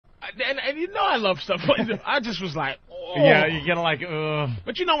and you know I love stuff. I just was like, oh. Yeah, you're gonna like,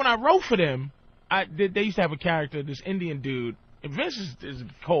 But you know, when I wrote for them, they used to have a character, this Indian dude. Vince is a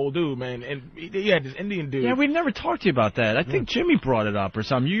cold dude, man, and he had this Indian dude. Yeah, we never talked to you about that. I think Jimmy brought it up or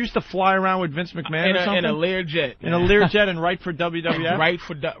something. You used to fly around with Vince McMahon or something? In a Learjet. In a Learjet and write for WWF? Write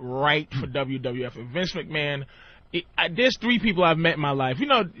for WWF. And Vince McMahon, there's 3 people I've met in my life. You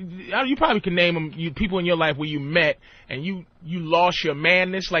know, you probably can name them, people in your life where you met and you lost your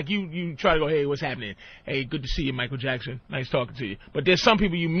manness. Like, you try to go, hey, what's happening? Hey, good to see you, Michael Jackson. Nice talking to you. But there's some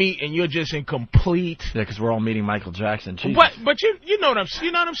people you meet and you're just in complete... Yeah, because we're all meeting Michael Jackson. Jesus. But you know what I'm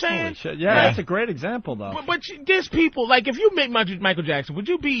saying? Holy shit. Yeah, that's a great example, though. But there's people, like, if you meet Michael Jackson, would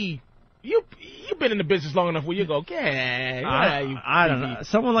you be... You've been in the business long enough where you go, I don't know.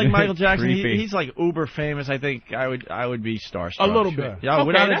 Someone like Michael Jackson, he's like uber famous. I think I would be starstruck. A little bit. Yeah, okay,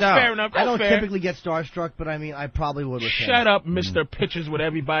 without a doubt. Fair enough. I don't typically get starstruck, but I mean, I probably would with him. Shut up, Mr. Pictures with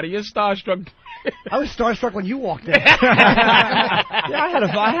everybody. You're starstruck. I was starstruck when you walked in. Yeah, I had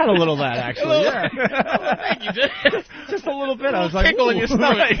a little of that, actually. Thank you, just a little bit. I was like, tickle in your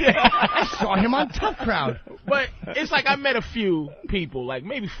stomach. I saw him on Tough Crowd. But it's like I met a few people, like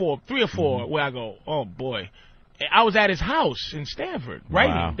maybe 3 or 4, where I go, oh boy. I was at his house in Stanford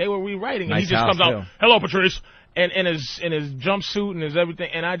writing. Wow. They were rewriting, and Nice he just house, comes out, hello, Patrice, and in his jumpsuit and his everything,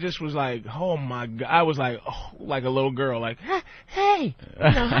 and I just was like, oh my God, I was like, like a little girl, like, hey,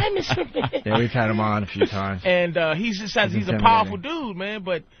 hi, Mr. Yeah, we've had him on a few times. And he's a powerful dude, man,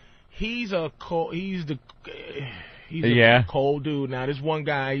 but he's a cold dude. Now, this one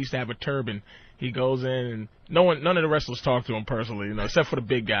guy used to have a turban. He goes in, and none of the wrestlers talk to him personally, except for the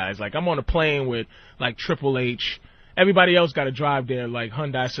big guys. Like, I'm on a plane with, like, Triple H. Everybody else got to drive there, like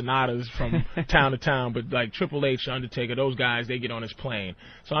Hyundai Sonatas from town to town. But, like, Triple H, Undertaker, those guys, they get on his plane.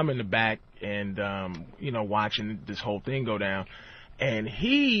 So I'm in the back and, watching this whole thing go down. And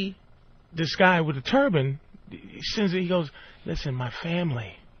this guy with the turban, he goes, listen, my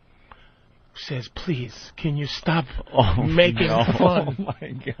family says, please, can you stop making fun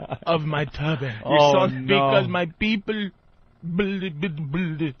of my turban? Because my people,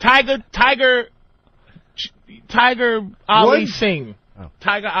 Tiger Ali Singh.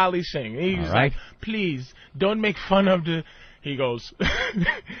 Tiger Ali Singh. He's like, please, don't make fun of the... He goes,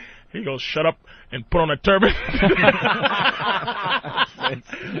 shut up and put on a turban.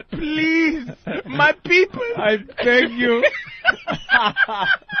 Please, my people. I beg you.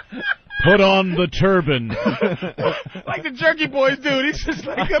 Put on the turban. Like the Jerky Boys dude. He's just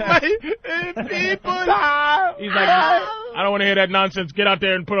like, my people. He's like, I don't want to hear that nonsense. Get out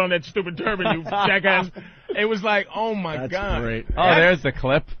there and put on that stupid turban, you jackass. It was like, oh my God. That's great. Oh, there's the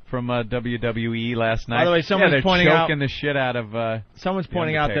clip from WWE last night. By the way, someone's pointing out choking the shit out of. Someone's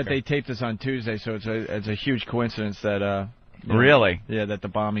pointing out that they taped this on Tuesday, so it's a huge coincidence that. Really? Yeah, that the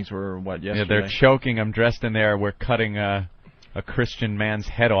bombings were yesterday. Yeah, they're choking him dressed in there. We're cutting a Christian man's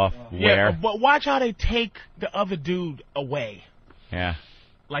head off. Yeah, but watch how they take the other dude away. Yeah.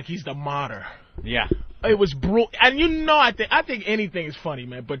 Like he's the martyr. Yeah. It was brutal. And I think anything is funny,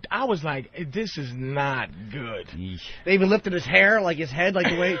 man. But I was like, this is not good. They even lifted his hair, like his head, like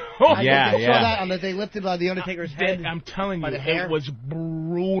the way... Yeah. saw that on they lifted the Undertaker's head. I'm telling you, it was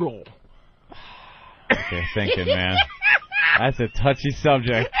brutal. What they're thinking, man. That's a touchy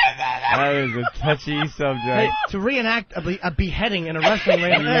subject. That is a touchy subject. Hey, to reenact a beheading in a wrestling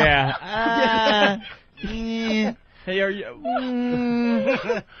ring. Yeah. Hey,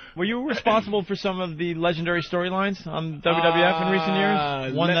 were you responsible for some of the legendary storylines on WWF in recent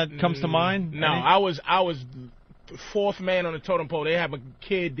years? One that comes to mind? No, I was fourth man on the totem pole. They have a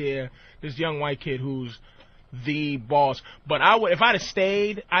kid there, this young white kid who's the boss. But if I'd have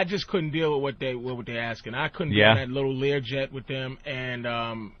stayed, I just couldn't deal with what they're asking. I couldn't be on that little Learjet with them, and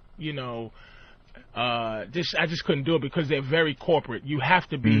I just couldn't do it because they're very corporate. You have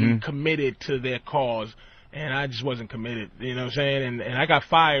to be committed to their cause. And I just wasn't committed, you know what I'm saying? And I got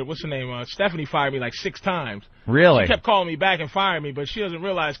fired. What's her name? Stephanie fired me like 6 times. Really? She kept calling me back and firing me, but she doesn't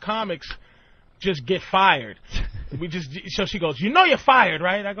realize comics just get fired. So she goes, you're fired,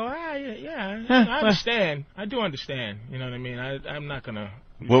 right? I go, yeah, I understand. I do understand. You know what I mean? I'm not going to.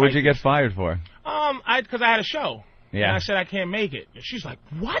 What would you get fired for? Because I had a show. Yeah. And I said I can't make it. And she's like,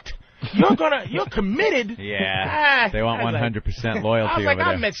 what? You're committed. Yeah. They want 100% loyalty. I was like, over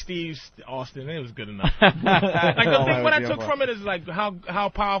there. I met Steve Austin. It was good enough. Like the thing, what I took from it is like how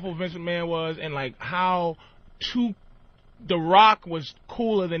powerful Vince McMahon was, and like how The Rock was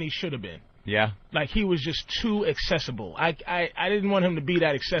cooler than he should have been. Yeah. Like he was just too accessible. I didn't want him to be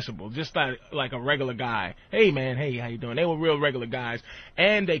that accessible. Just like a regular guy. Hey man, hey, how you doing? They were real regular guys,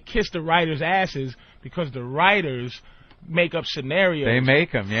 and they kissed the writers' asses because the writers make up scenarios. They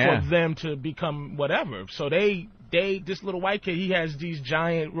make them, yeah. For them to become whatever. So this little white kid, he has these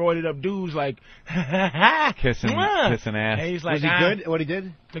giant roided up dudes like kissing ass. And he's like, was he good? What he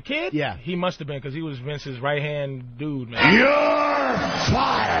did? The kid? Yeah. He must have been because he was Vince's right hand dude, man. You're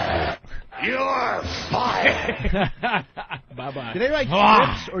fired. You're fired. Bye bye. Do they write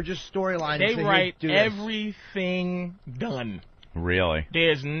scripts or just storylines? They write everything done. Really?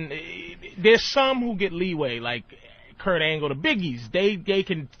 There's some who get leeway, like Kurt Angle, the biggies.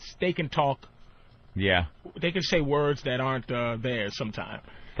 They can talk. Yeah. They can say words that aren't there sometimes.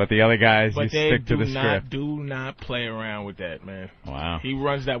 But the other guys, but you they stick to the script. Do not play around with that, man. Wow. He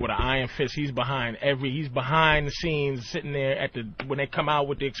runs that with an iron fist. He's behind the scenes, sitting there when they come out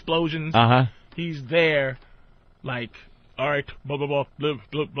with the explosions. He's there, like, all right, blah blah blah, blah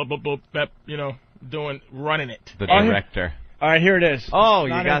blah blah blah blah, blah, running it. The director. All right, here it is. Oh,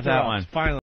 you got that one. Finally.